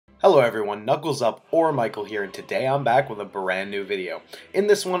Hello everyone, KnucklesUp or Michael here, and today I'm back with a brand new video. In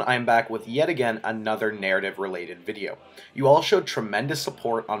this one, I'm back with yet again another narrative related video. You all showed tremendous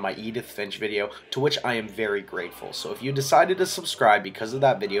support on my Edith Finch video, to which I am very grateful. So if you decided to subscribe because of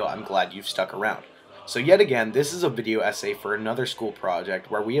that video, I'm glad you've stuck around. So yet again, this is a video essay for another school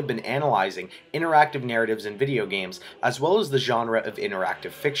project where we have been analyzing interactive narratives in video games, as well as the genre of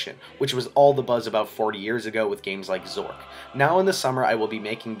interactive fiction, which was all the buzz about 40 years ago with games like Zork. Now in the summer, I will be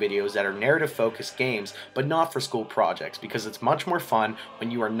making videos that are narrative-focused games, but not for school projects, because it's much more fun when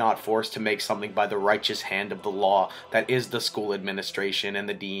you are not forced to make something by the righteous hand of the law that is the school administration and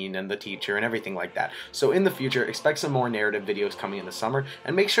the dean and the teacher and everything like that. So in the future, expect some more narrative videos coming in the summer,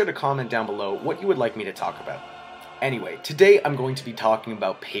 and make sure to comment down below what you would like me to talk about. Anyway, today I'm going to be talking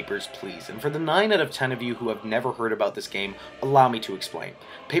about Papers, Please, and for the 9 out of 10 of you who have never heard about this game, allow me to explain.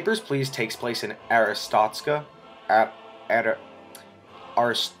 Papers, Please takes place in Aristotska,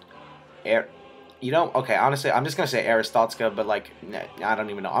 okay, honestly, I'm just gonna say Aristotska, but like, I don't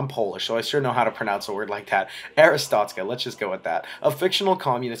even know. I'm Polish, so I sure know how to pronounce a word like that. Aristotska, let's just go with that. A fictional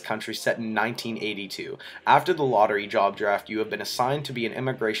communist country set in 1982. After the lottery job draft, you have been assigned to be an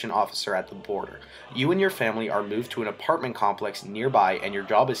immigration officer at the border. You and your family are moved to an apartment complex nearby, and your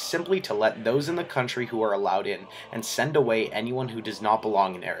job is simply to let those in the country who are allowed in, and send away anyone who does not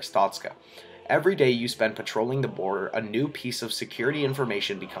belong in Aristotska. Every day you spend patrolling the border, a new piece of security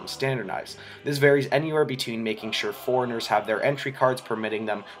information becomes standardized. This varies anywhere between making sure foreigners have their entry cards permitting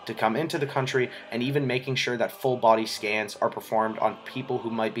them to come into the country, and even making sure that full body scans are performed on people who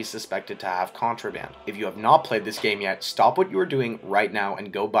might be suspected to have contraband. If you have not played this game yet, stop what you are doing right now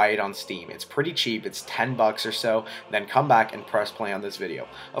and go buy it on Steam. It's pretty cheap, it's 10 bucks or so, then come back and press play on this video.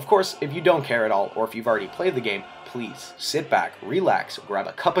 Of course, if you don't care at all, or if you've already played the game, please sit back, relax, grab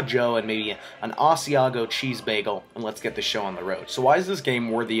a cup of joe and maybe an Asiago cheese bagel, and let's get the show on the road. So why is this game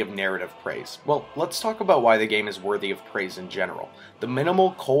worthy of narrative praise? Well, let's talk about why the game is worthy of praise in general. The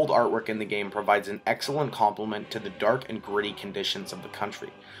minimal, cold artwork in the game provides an excellent complement to the dark and gritty conditions of the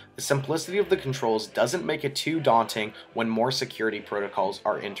country. The simplicity of the controls doesn't make it too daunting when more security protocols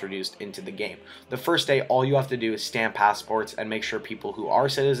are introduced into the game. The first day, all you have to do is stamp passports and make sure people who are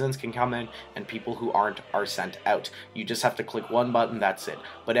citizens can come in and people who aren't are sent out. You just have to click one button, that's it.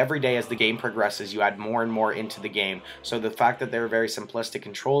 But every day as the game progresses, you add more and more into the game, so the fact that they're very simplistic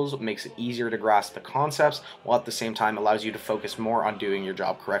controls makes it easier to grasp the concepts, while at the same time allows you to focus more on doing your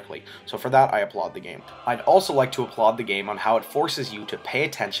job correctly. So for that, I applaud the game. I'd also like to applaud the game on how it forces you to pay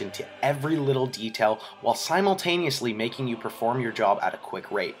attention to every little detail while simultaneously making you perform your job at a quick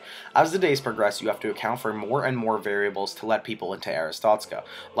rate. As the days progress, you have to account for more and more variables to let people into Aristotska,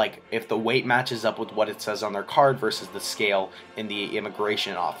 like if the weight matches up with what it says on their card versus the scale in the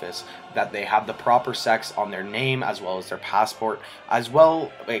immigration office, that they have the proper sex on their name as well as their passport, as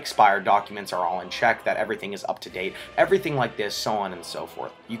well expired documents are all in check, that everything is up to date, everything like this, so on and so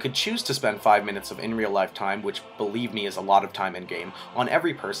forth. You could choose to spend 5 minutes of in real life time, which believe me is a lot of time in game, on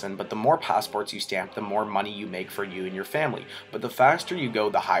every person, but the more passports you stamp, the more money you make for you and your family. But the faster you go,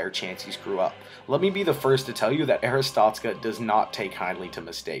 the higher chance you screw up. Let me be the first to tell you that Aristotska does not take kindly to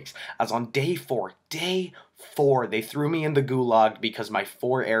mistakes, as on day 4, they threw me in the gulag because my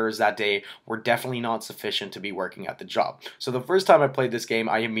 4 errors that day were definitely not sufficient to be working at the job. So the first time I played this game,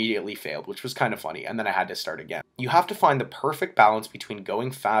 I immediately failed, which was kind of funny, and then I had to start again. You have to find the perfect balance between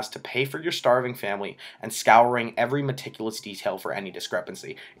going fast to pay for your starving family and scouring every meticulous detail for any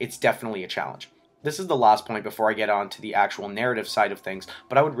discrepancy. It's definitely a challenge. This is the last point before I get on to the actual narrative side of things,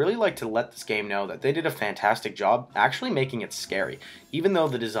 but I would really like to let this game know that they did a fantastic job actually making it scary. Even though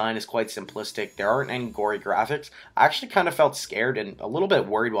the design is quite simplistic, there aren't any gory graphics, I actually kind of felt scared and a little bit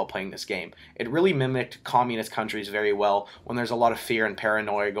worried while playing this game. It really mimicked communist countries very well when there's a lot of fear and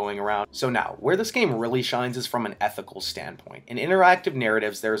paranoia going around. So now, where this game really shines is from an ethical standpoint. In interactive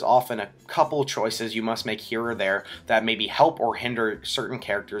narratives, there's often a couple choices you must make here or there that maybe help or hinder certain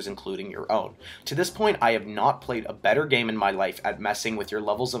characters, including your own. To this point, I have not played a better game in my life at messing with your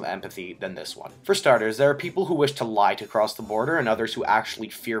levels of empathy than this one. For starters, there are people who wish to lie to cross the border and others who actually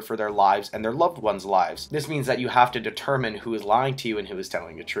fear for their lives and their loved ones' lives. This means that you have to determine who is lying to you and who is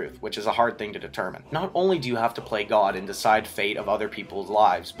telling the truth, which is a hard thing to determine. Not only do you have to play God and decide fate of other people's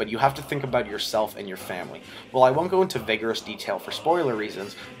lives, but you have to think about yourself and your family. While I won't go into vigorous detail for spoiler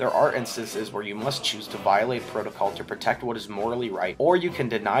reasons, there are instances where you must choose to violate protocol to protect what is morally right, or you can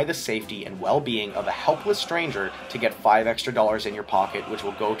deny the safety and well-being of a helpless stranger to get $5 extra in your pocket, which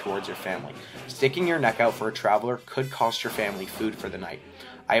will go towards your family. Sticking your neck out for a traveler could cost your family food for the night.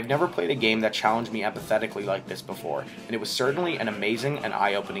 I have never played a game that challenged me empathetically like this before, and it was certainly an amazing and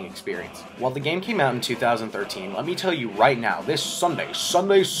eye-opening experience. While the game came out in 2013, let me tell you right now, this Sunday,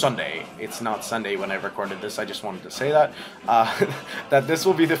 it's not Sunday when I recorded this, I just wanted to say that, that this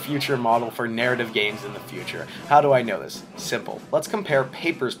will be the future model for narrative games in the future. How do I know this? Simple. Let's compare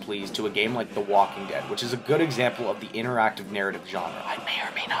Papers, Please to a game like The Walking Dead, which is a good example of the interactive narrative genre. I may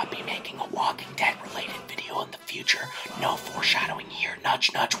or may not be making a Walking Dead related video in the future. No foreshadowing here.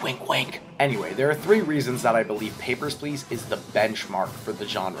 Nudge, nudge, wink, wink. Anyway, there are 3 reasons that I believe Papers, Please is the benchmark for the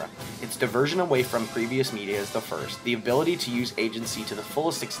genre. Its diversion away from previous media is the first, the ability to use agency to the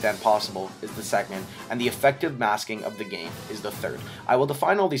fullest extent possible is the second, and the effective masking of the game is the third. I will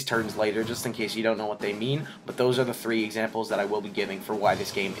define all these terms later just in case you don't know what they mean, but those are the 3 examples that I will be giving for why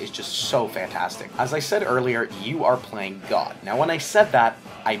this game is just so fantastic. As I said earlier, you are playing God. Now when I said that,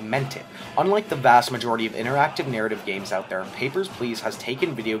 I meant it. Unlike the vast majority of interactive narrative games out there, Papers, Please has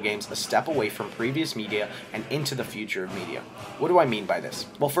taken video games a step away from previous media and into the future of media. What do I mean by this?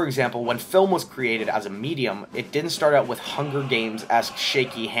 Well, for example, when film was created as a medium, it didn't start out with Hunger Games-esque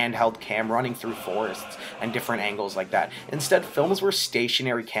shaky handheld cam running through forests and different angles like that. Instead, films were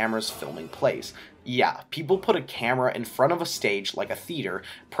stationary cameras filming plays. Yeah, people put a camera in front of a stage like a theater,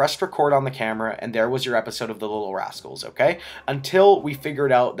 pressed record on the camera, and there was your episode of The Little Rascals, okay? Until we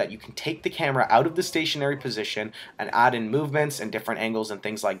figured out that you can take the camera out of the stationary position and add in movements and different angles and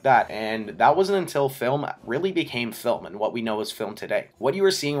things like that, and that wasn't until film really became film and what we know as film today. What you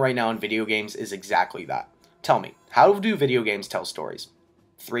are seeing right now in video games is exactly that. Tell me, how do video games tell stories?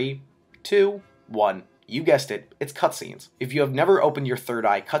 3, 2, 1. You guessed it, it's cutscenes. If you have never opened your third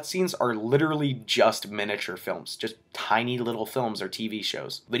eye, cutscenes are literally just miniature films, just tiny little films or TV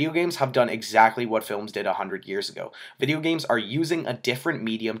shows. Video games have done exactly what films did 100 years ago. Video games are using a different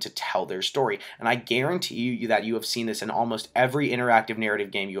medium to tell their story, and I guarantee you that you have seen this in almost every interactive narrative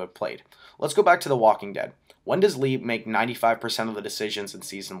game you have played. Let's go back to The Walking Dead. When does Lee make 95% of the decisions in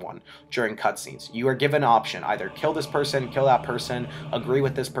Season 1? During cutscenes. You are given an option, either kill this person, kill that person, agree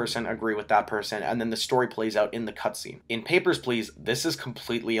with this person, agree with that person, and then the story plays out in the cutscene. In Papers, Please, this is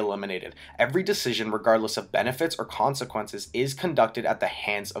completely eliminated. Every decision, regardless of benefits or consequences, is conducted at the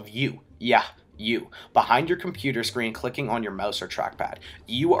hands of you. Yeah. You, behind your computer screen clicking on your mouse or trackpad.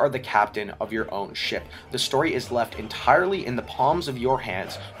 You are the captain of your own ship. The story is left entirely in the palms of your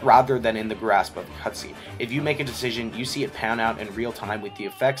hands rather than in the grasp of the cutscene. If you make a decision, you see it pan out in real time with the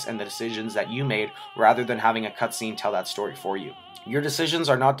effects and the decisions that you made rather than having a cutscene tell that story for you. Your decisions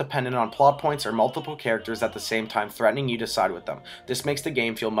are not dependent on plot points or multiple characters at the same time threatening you to side with them. This makes the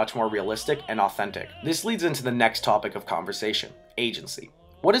game feel much more realistic and authentic. This leads into the next topic of conversation, agency.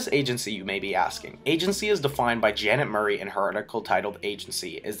 What is agency, you may be asking? Agency is defined by Janet Murray in her article titled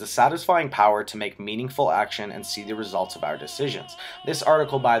Agency is the satisfying power to make meaningful action and see the results of our decisions. This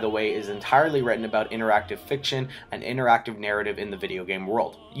article, by the way, is entirely written about interactive fiction and interactive narrative in the video game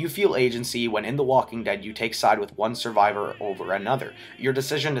world. You feel agency when in The Walking Dead you take side with one survivor over another. Your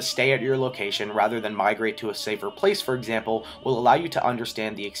decision to stay at your location rather than migrate to a safer place, for example, will allow you to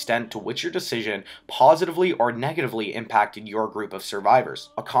understand the extent to which your decision positively or negatively impacted your group of survivors.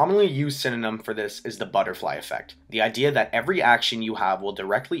 A commonly used synonym for this is the butterfly effect, the idea that every action you have will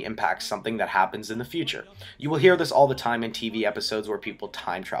directly impact something that happens in the future. You will hear this all the time in TV episodes where people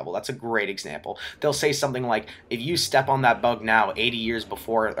time travel. That's a great example. They'll say something like, if you step on that bug now, 80 years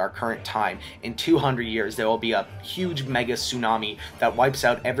before our current time, in 200 years there will be a huge mega tsunami that wipes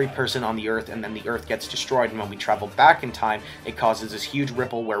out every person on the earth, and then the earth gets destroyed, and when we travel back in time, it causes this huge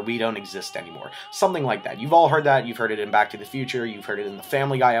ripple where we don't exist anymore. Something like that. You've all heard that. You've heard it in Back to the Future. You've heard it in the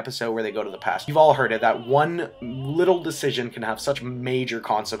Family Guy episode where they go to the past. You've all heard it, that one little decision can have such major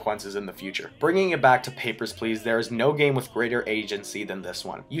consequences in the future. Bringing it back to Papers, Please, there is no game with greater agency than this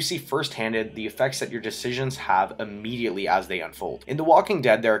one. You see firsthand the effects that your decisions have immediately as they unfold. In The Walking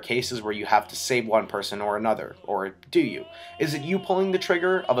Dead, there are cases where you have to save one person or another, or do you? Is it you pulling the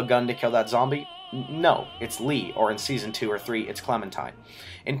trigger of a gun to kill that zombie? No, it's Lee, or in Season 2 or 3, it's Clementine.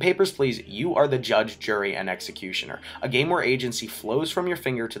 In Papers, Please, you are the judge, jury, and executioner, a game where agency flows from your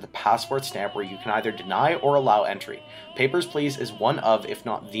finger to the passport stamp where you can either deny or allow entry. Papers, Please is one of, if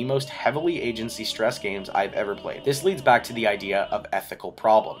not the most heavily agency-stressed games I've ever played. This leads back to the idea of ethical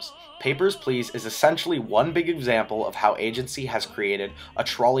problems. Papers, Please is essentially one big example of how agency has created a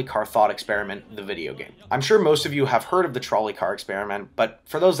trolley car thought experiment, the video game. I'm sure most of you have heard of the trolley car experiment, but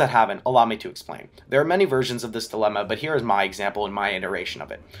for those that haven't, allow me to explain. train. There are many versions of this dilemma, but here is my example and my iteration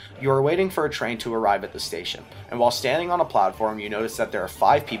of it. You are waiting for a train to arrive at the station, and while standing on a platform, you notice that there are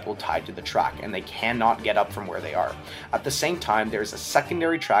 5 people tied to the track, and they cannot get up from where they are. At the same time, there is a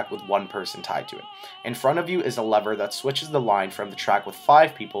secondary track with 1 person tied to it. In front of you is a lever that switches the line from the track with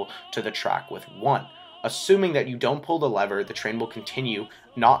 5 people to the track with 1. Assuming that you don't pull the lever, the train will continue,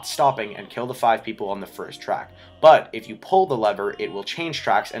 not stopping, and kill the 5 people on the first track. But if you pull the lever, it will change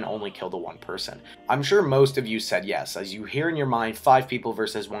tracks and only kill the 1 person. I'm sure most of you said yes. As you hear in your mind 5 people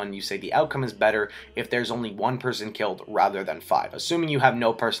versus 1, you say the outcome is better if there's only 1 person killed rather than 5. Assuming you have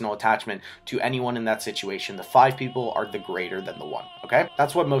no personal attachment to anyone in that situation, the 5 people are the greater than the 1, okay?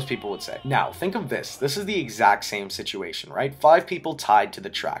 That's what most people would say. Now, think of this. This is the exact same situation, right? 5 people tied to the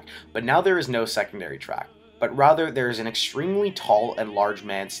track, but now there is no secondary track. But rather there is an extremely tall and large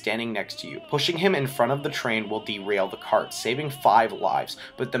man standing next to you. Pushing him in front of the train will derail the cart, saving 5 lives,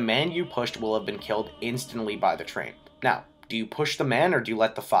 but the man you pushed will have been killed instantly by the train. Now, do you push the man or do you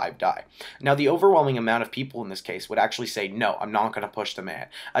let the 5 die? Now, the overwhelming amount of people in this case would actually say, no, I'm not going to push the man,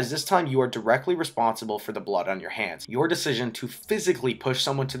 as this time you are directly responsible for the blood on your hands. Your decision to physically push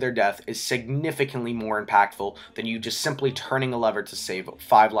someone to their death is significantly more impactful than you just simply turning a lever to save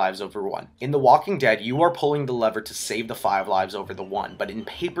 5 lives over 1. In The Walking Dead, you are pulling the lever to save the 5 lives over the 1, but in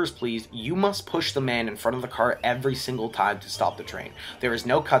Papers, Please, you must push the man in front of the car every single time to stop the train. There is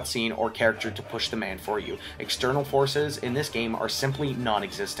no cutscene or character to push the man for you. External forces in this game are simply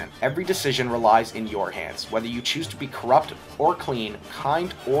non-existent. Every decision relies in your hands. Whether you choose to be corrupt or clean,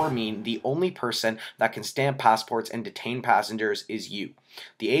 kind or mean, the only person that can stamp passports and detain passengers is you.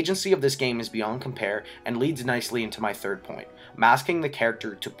 The agency of this game is beyond compare and leads nicely into my third point, masking the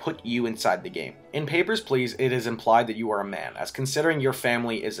character to put you inside the game. In Papers, Please, it is implied that you are a man, as considering your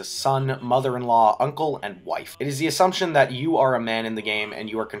family is a son, mother-in-law, uncle, and wife. It is the assumption that you are a man in the game and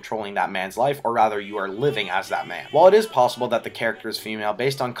you are controlling that man's life, or rather you are living as that man. While it is possible that the character is female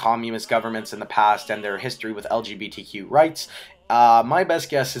based on communist governments in the past and their history with LGBTQ rights, my best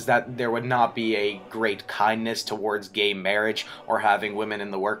guess is that there would not be a great kindness towards gay marriage or having women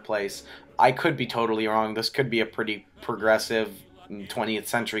in the workplace. I could be totally wrong. This could be a pretty progressive 20th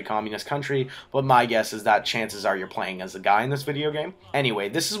century communist country, but my guess is that chances are you're playing as a guy in this video game. Anyway,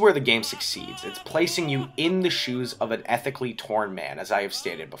 this is where the game succeeds. It's placing you in the shoes of an ethically torn man, as I have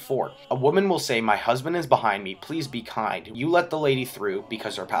stated before. A woman will say, "My husband is behind me, please be kind." You let the lady through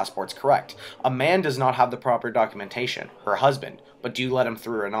because her passport's correct. A man does not have the proper documentation, her husband, but do you let him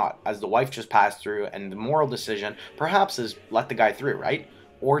through or not? As the wife just passed through, and the moral decision perhaps is let the guy through, right?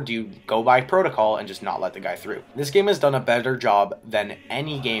 Or do you go by protocol and just not let the guy through? This game has done a better job than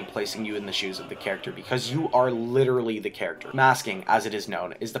any game placing you in the shoes of the character, because you are literally the character. Masking, as it is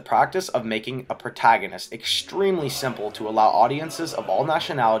known, is the practice of making a protagonist extremely simple to allow audiences of all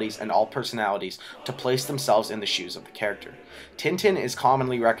nationalities and all personalities to place themselves in the shoes of the character. Tintin is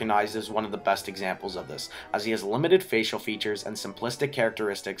commonly recognized as one of the best examples of this, as he has limited facial features and simplistic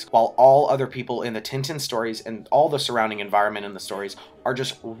characteristics, while all other people in the Tintin stories and all the surrounding environment in the stories are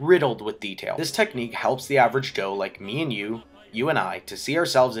just riddled with detail. This technique helps the average Joe like me and you and I, to see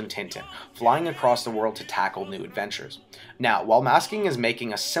ourselves in Tintin, flying across the world to tackle new adventures. Now, while masking is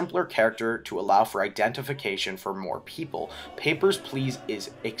making a simpler character to allow for identification for more people, Papers, Please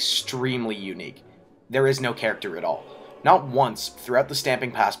is extremely unique. There is no character at all. Not once throughout the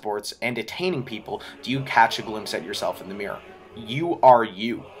stamping passports and detaining people do you catch a glimpse at yourself in the mirror. You are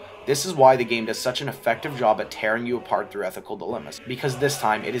you. This is why the game does such an effective job at tearing you apart through ethical dilemmas, because this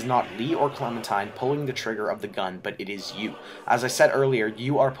time it is not Lee or Clementine pulling the trigger of the gun, but it is you. As I said earlier,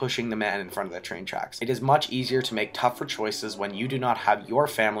 you are pushing the man in front of the train tracks. It is much easier to make tougher choices when you do not have your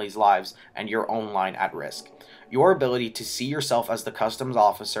family's lives and your own line at risk. Your ability to see yourself as the customs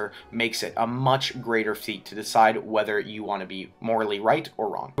officer makes it a much greater feat to decide whether you want to be morally right or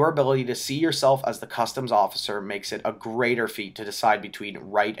wrong. Your ability to see yourself as the customs officer makes it a greater feat to decide between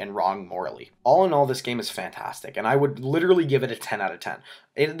right and wrong morally. All in all, this game is fantastic, and I would literally give it a 10 out of 10.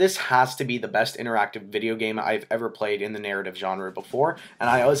 This has to be the best interactive video game I've ever played in the narrative genre before, and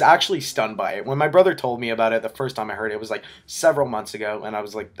I was actually stunned by it. When my brother told me about it the first time I heard it, it was like several months ago, and I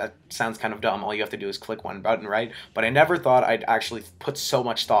was like, that sounds kind of dumb. All you have to do is click one button, right? But I never thought I'd actually put so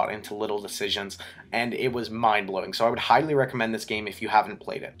much thought into little decisions, and it was mind-blowing. So I would highly recommend this game if you haven't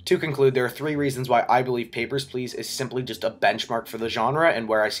played it. To conclude, there are 3 reasons why I believe Papers, Please is simply just a benchmark for the genre and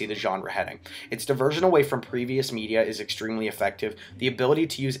where I see the genre heading. Its diversion away from previous media is extremely effective. The ability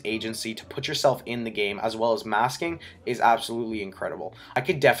ability to use agency to put yourself in the game as well as masking is absolutely incredible. I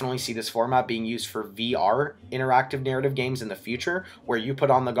could definitely see this format being used for VR interactive narrative games in the future, where you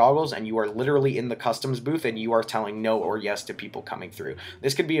put on the goggles and you are literally in the customs booth and you are telling no or yes to people coming through.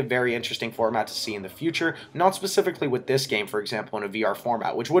 This could be a very interesting format to see in the future, not specifically with this game, for example, in a VR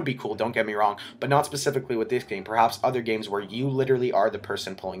format, which would be cool, don't get me wrong, but not specifically with this game. Perhaps other games where you literally are the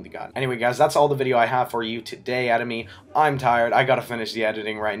person pulling the gun. Anyway, guys, that's all the video I have for you today. Out of me, I'm tired. I gotta finish the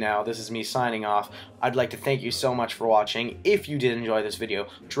editing right now. This is me signing off. I'd like to thank you so much for watching. If you did enjoy this video,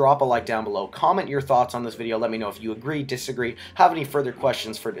 drop a like down below. Comment your thoughts on this video. Let me know if you agree, disagree, have any further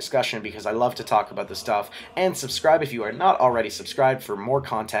questions for discussion, because I love to talk about this stuff. And subscribe if you are not already subscribed for more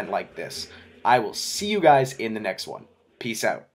content like this. I will see you guys in the next one. Peace out.